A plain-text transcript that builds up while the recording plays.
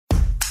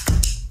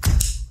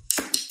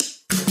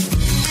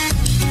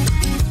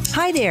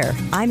Hi there,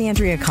 I'm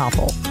Andrea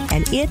Koppel,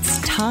 and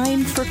it's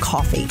time for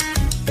coffee,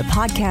 the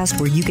podcast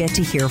where you get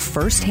to hear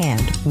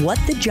firsthand what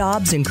the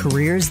jobs and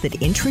careers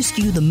that interest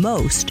you the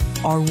most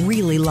are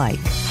really like.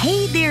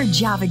 Hey there,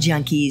 Java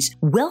Junkies.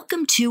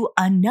 Welcome to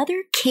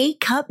another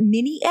K-Cup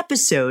mini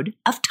episode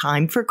of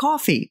Time for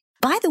Coffee.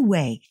 By the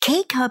way,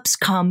 K-Cups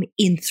come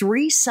in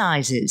 3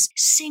 sizes,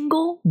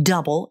 single,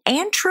 double,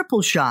 and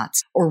triple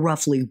shots, or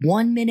roughly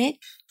 1 minute,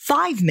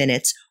 5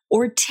 minutes,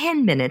 or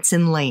 10 minutes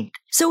in length.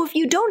 So if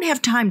you don't have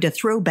time to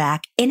throw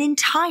back an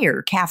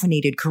entire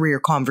caffeinated career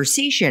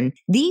conversation,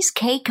 these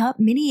K-Cup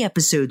mini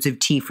episodes of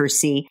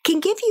T4C can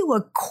give you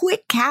a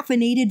quick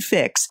caffeinated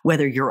fix,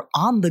 whether you're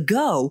on the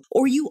go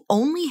or you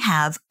only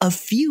have a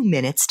few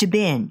minutes to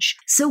binge.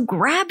 So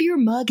grab your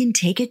mug and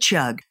take a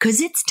chug,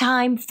 because it's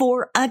time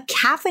for a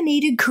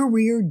caffeinated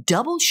career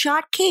double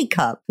shot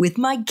K-Cup with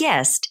my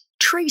guest,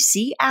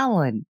 Tracy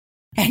Allen.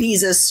 And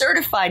he's a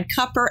certified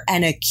cupper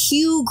and a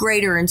Q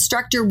grader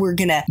instructor. We're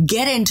going to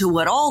get into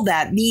what all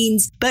that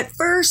means. But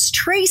first,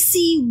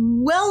 Tracy,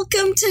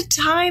 welcome to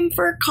Time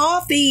for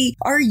Coffee.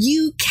 Are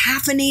you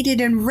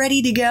caffeinated and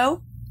ready to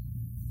go?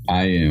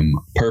 I am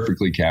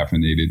perfectly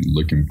caffeinated and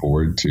looking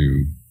forward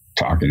to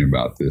talking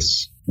about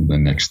this in the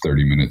next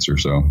 30 minutes or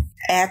so.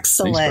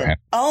 Excellent.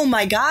 Oh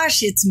my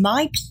gosh, it's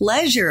my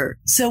pleasure.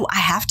 So I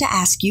have to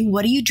ask you,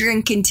 what are you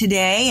drinking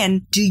today?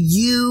 And do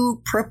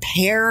you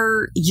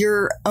prepare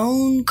your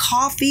own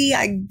coffee?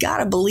 I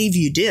gotta believe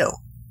you do.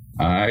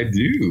 I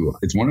do.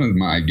 It's one of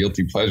my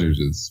guilty pleasures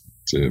is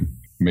to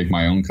make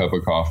my own cup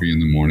of coffee in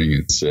the morning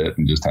and sit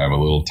and just have a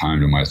little time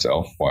to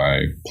myself while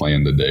I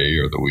plan the day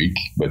or the week.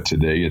 But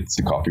today it's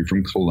a coffee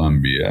from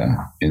Colombia,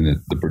 and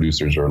the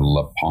producers are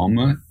La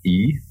Palma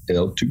y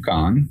El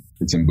Tucán.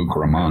 It's in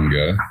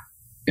Bucaramanga,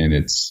 and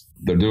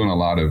they're doing a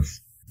lot of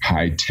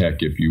high tech,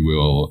 if you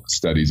will,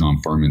 studies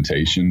on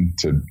fermentation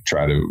to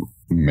try to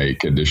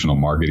make additional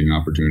marketing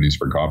opportunities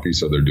for coffee.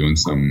 So they're doing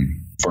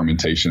some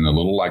fermentation, a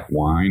little like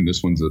wine.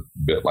 This one's a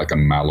bit like a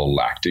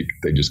malolactic.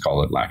 They just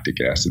call it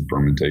lactic acid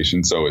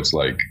fermentation. So it's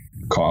like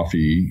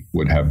coffee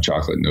would have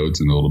chocolate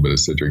notes and a little bit of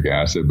citric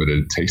acid, but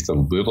it tastes a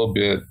little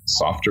bit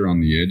softer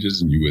on the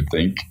edges. And you would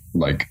think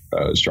like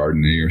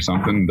Chardonnay or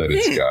something, that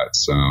it's got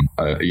some,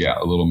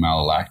 a little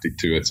malolactic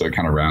to it. So it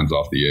kind of rounds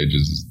off the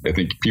edges. I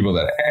think people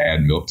that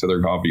add milk to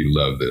their coffee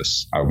love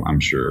this, I'm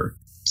sure.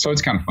 So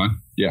it's kind of fun.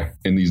 Yeah.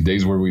 In these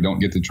days where we don't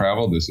get to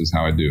travel, this is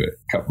how I do it,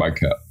 cup by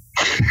cup.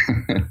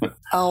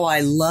 Oh,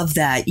 I love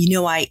that. You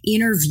know, I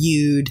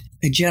interviewed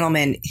a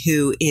gentleman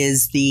who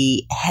is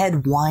the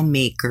head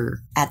winemaker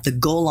at the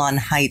Golan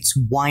Heights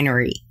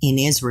Winery in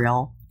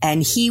Israel.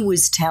 And he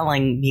was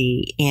telling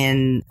me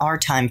in our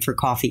Time for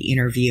Coffee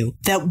interview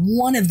that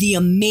one of the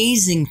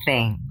amazing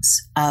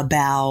things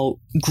about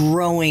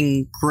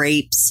growing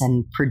grapes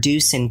and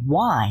producing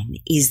wine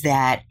is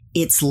that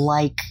it's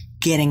like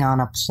getting on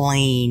a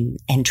plane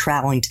and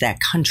traveling to that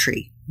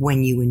country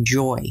when you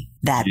enjoy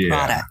that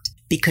product,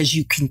 because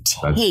you can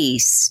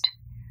taste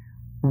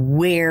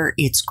where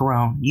it's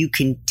grown. You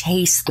can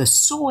taste the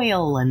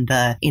soil and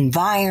the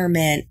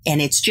environment,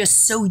 and it's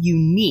just so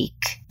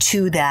unique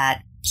to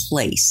that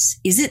place.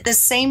 Is it the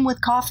same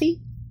with coffee?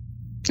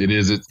 It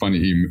is. It's funny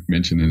you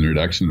mentioned in the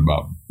introduction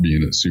about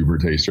being a super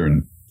taster,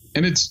 and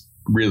it's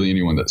really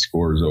anyone that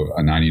scores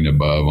a 90 and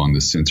above on the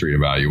sensory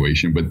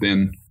evaluation. But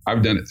then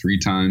I've done it 3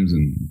 times,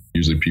 and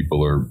usually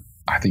people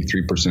I think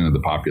 3% of the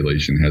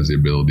population has the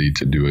ability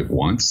to do it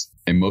once.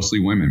 And mostly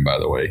women, by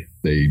the way.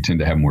 They tend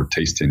to have more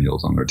taste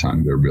tenules on their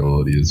tongue. Their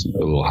ability is a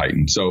little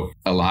heightened. So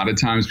a lot of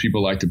times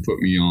people like to put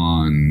me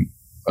on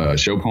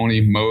show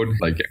pony mode,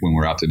 like when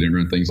we're out to dinner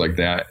and things like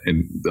that.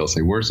 And they'll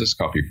say, where's this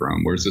coffee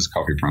from? Where's this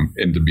coffee from?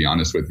 And to be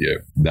honest with you,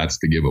 that's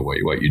the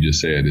giveaway. What you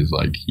just said is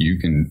like, you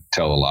can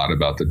tell a lot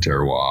about the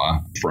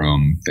terroir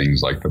from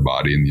things like the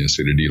body and the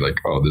acidity, like,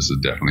 oh, this is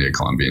definitely a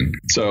Colombian.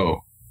 So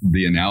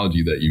the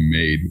analogy that you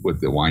made with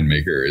the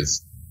winemaker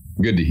is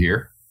good to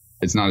hear.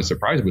 It's not a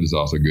surprise, but it's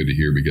also good to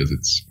hear because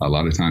it's a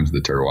lot of times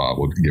the terroir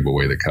will give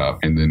away the cup.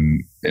 And then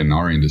in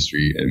our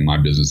industry, in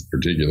my business in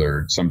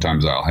particular,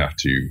 sometimes I'll have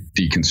to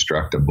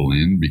deconstruct a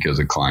blend because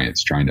a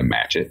client's trying to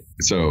match it.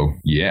 So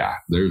yeah,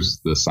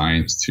 there's the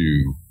science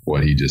to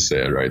what he just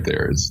said right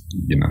there is,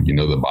 you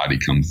know, the body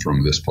comes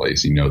from this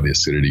place, the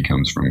acidity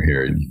comes from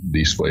here, and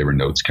these flavor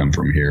notes come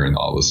from here. And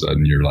all of a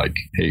sudden you're like,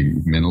 hey,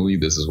 mentally,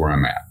 this is where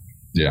I'm at.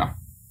 Yeah.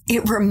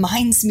 It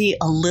reminds me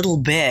a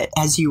little bit,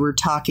 as you were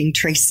talking,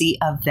 Tracy,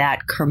 of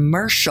that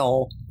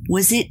commercial.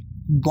 Was it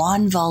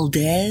Juan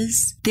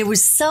Valdez? There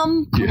was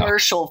some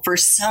commercial for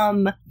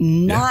some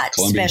not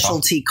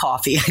specialty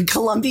coffee,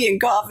 Colombian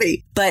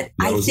coffee. But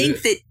I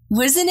think that,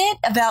 wasn't it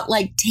about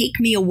like take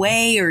me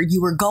away, or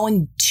you were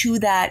going to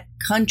that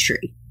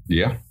country?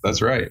 Yeah,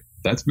 that's right.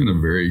 That's been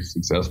a very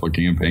successful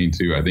campaign,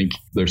 too. I think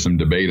there's some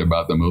debate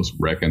about the most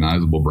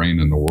recognizable brand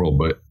in the world,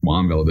 but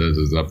Juan Valdez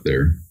is up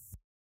there.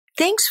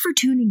 Thanks for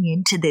tuning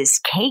in to this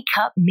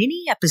K-Cup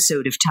mini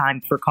episode of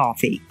Time for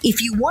Coffee. If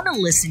you want to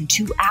listen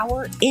to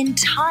our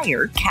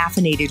entire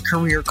caffeinated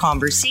career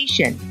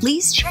conversation,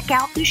 please check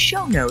out the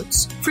show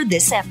notes for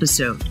this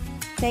episode.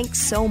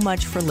 Thanks so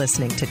much for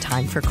listening to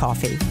Time for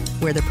Coffee,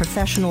 where the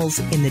professionals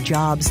in the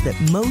jobs that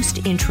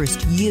most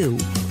interest you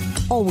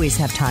always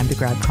have time to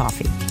grab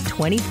coffee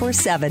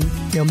 24/7,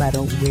 no matter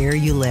where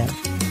you live.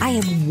 I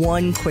have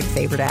one quick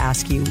favor to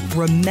ask you.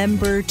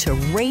 Remember to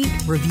rate,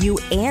 review,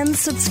 and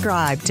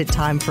subscribe to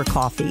Time for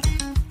Coffee.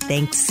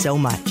 Thanks so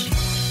much.